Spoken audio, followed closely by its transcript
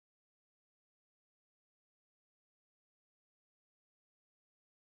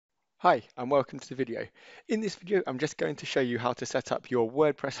Hi, and welcome to the video. In this video, I'm just going to show you how to set up your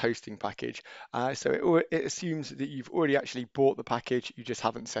WordPress hosting package. It assumes that you've already actually bought the package, you just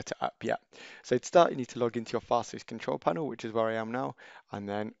haven't set it up yet. So to start, you need to log into your Fasthosts control panel, which is where I am now. And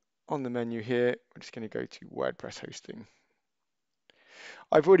then on the menu here, we're just going to go to WordPress hosting.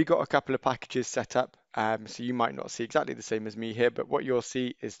 I've already got a couple of packages set up, so you might not see exactly the same as me here, but what you'll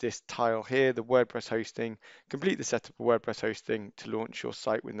see is this tile here, the WordPress hosting. Complete the setup of WordPress hosting to launch your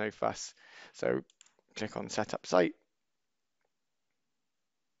site with no fuss. So click on Setup Site.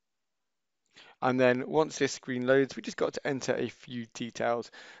 And then once this screen loads, we just got to enter a few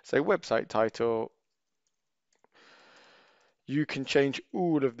details. So website title, you can change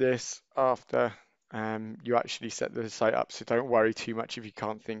all of this after you actually set the site up, so don't worry too much if you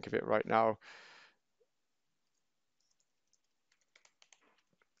can't think of it right now.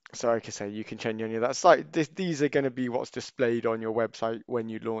 So like I say, you can change any of that site. These are going to be what's displayed on your website when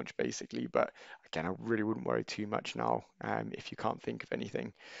you launch, basically. But again, I really wouldn't worry too much now if you can't think of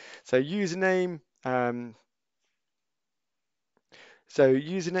anything. So username. We're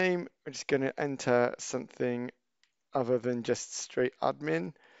just going to enter something other than just straight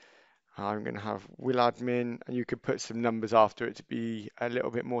admin. I'm going to have will admin, and you could put some numbers after it to be a little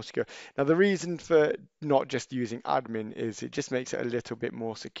bit more secure. Now, the reason for not just using admin is it just makes it a little bit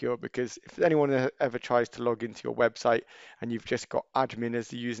more secure, because if anyone ever tries to log into your website and you've just got admin as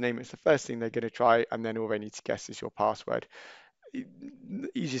the username, it's the first thing they're going to try, and then all they need to guess is your password.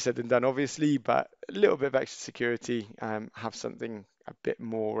 Easier said than done, obviously, but a little bit of extra security. Have something a bit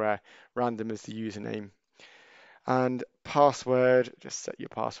more random as the username. And password, just set your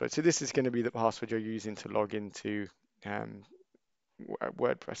password. So this is going to be the password you're using to log into um,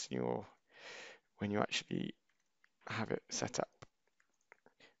 WordPress when you actually have it set up.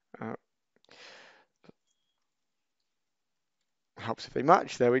 Uh, Helps if they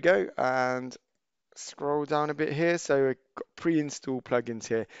match. There we go. And scroll down a bit here. So we've got pre-install plugins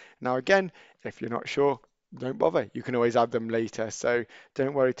here. Now again, if you're not sure, don't bother. You can always add them later, so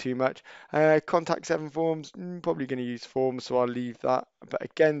don't worry too much. Contact 7 forms, probably going to use forms, so I'll leave that. But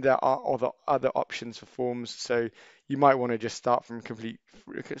again, there are other options for forms, so you might want to just start completely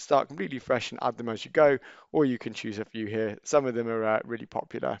fresh and add them as you go, or you can choose a few here. Some of them are really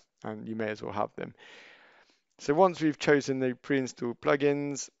popular, and you may as well have them. So once we've chosen the pre-installed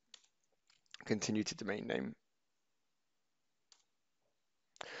plugins, continue to domain name.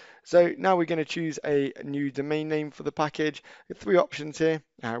 So now we're going to choose a new domain name for the package. There are three options here.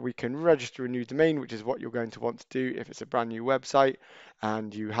 We can register a new domain, which is what you're going to want to do if it's a brand new website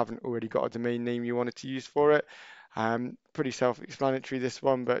and you haven't already got a domain name you wanted to use for it. Pretty self-explanatory this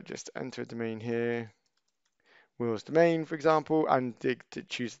one, but just enter a domain here. Will's domain, for example, and to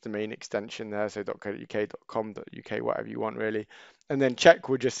choose the domain extension there, so .co.uk, .com.uk, whatever you want really. And then check,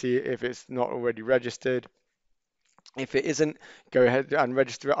 we'll just see if it's not already registered. If it isn't, go ahead and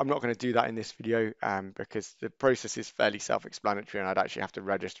register it. I'm not going to do that in this video because the process is fairly self-explanatory and I'd actually have to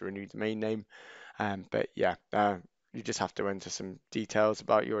register a new domain name. But yeah, you just have to enter some details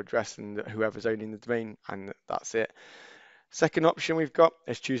about your address and whoever's owning the domain, and that's it. Second option we've got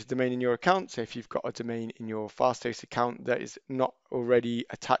is choose a domain in your account. So if you've got a domain in your Fasthosts account that is not already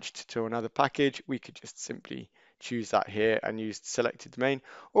attached to another package, we could just simply choose that here and use the selected domain,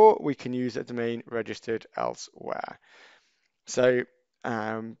 or we can use a domain registered elsewhere. So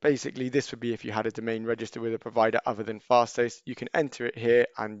basically this would be if you had a domain registered with a provider other than Fasthosts, you can enter it here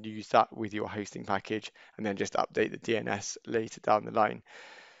and use that with your hosting package and then just update the DNS later down the line.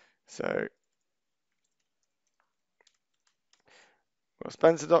 So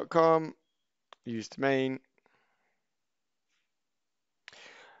Spencer.com, use domain.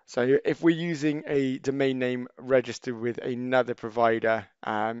 So if we're using a domain name registered with another provider,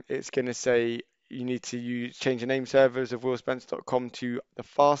 it's going to say you need to change the name servers of willspencer.com to the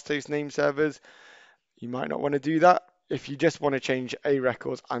Fasthosts name servers. You might not want to do that. If you just want to change A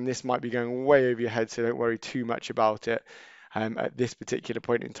records, and this might be going way over your head, so don't worry too much about it at this particular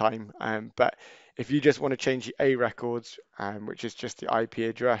point in time. But if you just want to change the A records, which is just the IP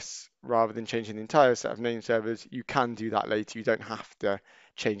address, rather than changing the entire set of name servers, you can do that later. You don't have to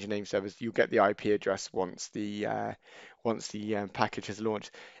change the name servers. You'll get the IP address once the package has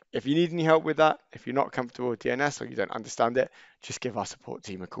launched. If you need any help with that, if you're not comfortable with DNS or you don't understand it, just give our support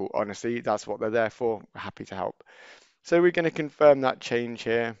team a call. Honestly, that's what they're there for. We're happy to help. So we're going to confirm that change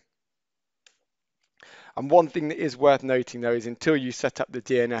here. And one thing that is worth noting though is until you set up the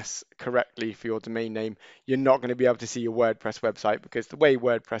DNS correctly for your domain name, you're not going to be able to see your WordPress website, because the way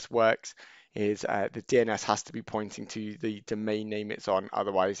WordPress works is the DNS has to be pointing to the domain name it's on.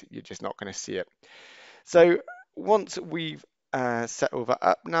 Otherwise, you're just not going to see it. So once we've set all that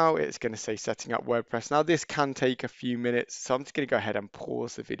up now. It's going to say setting up WordPress. Now this can take a few minutes, so I'm just going to go ahead and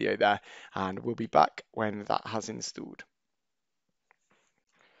pause the video there, and we'll be back when that has installed.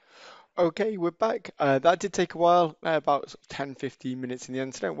 Okay, we're back. That did take a while, about sort of 10, 15 minutes in the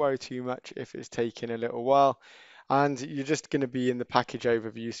end, so don't worry too much if it's taking a little while. And you're just going to be in the package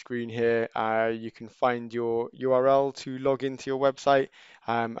overview screen here. You can find your URL to log into your website,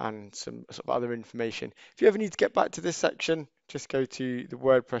 and some sort of other information. If you ever need to get back to this section, just go to the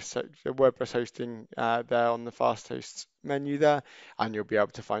WordPress hosting there on the Fast Hosts menu there, and you'll be able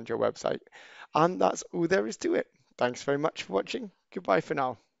to find your website. And that's all there is to it. Thanks very much for watching. Goodbye for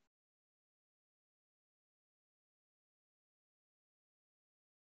now.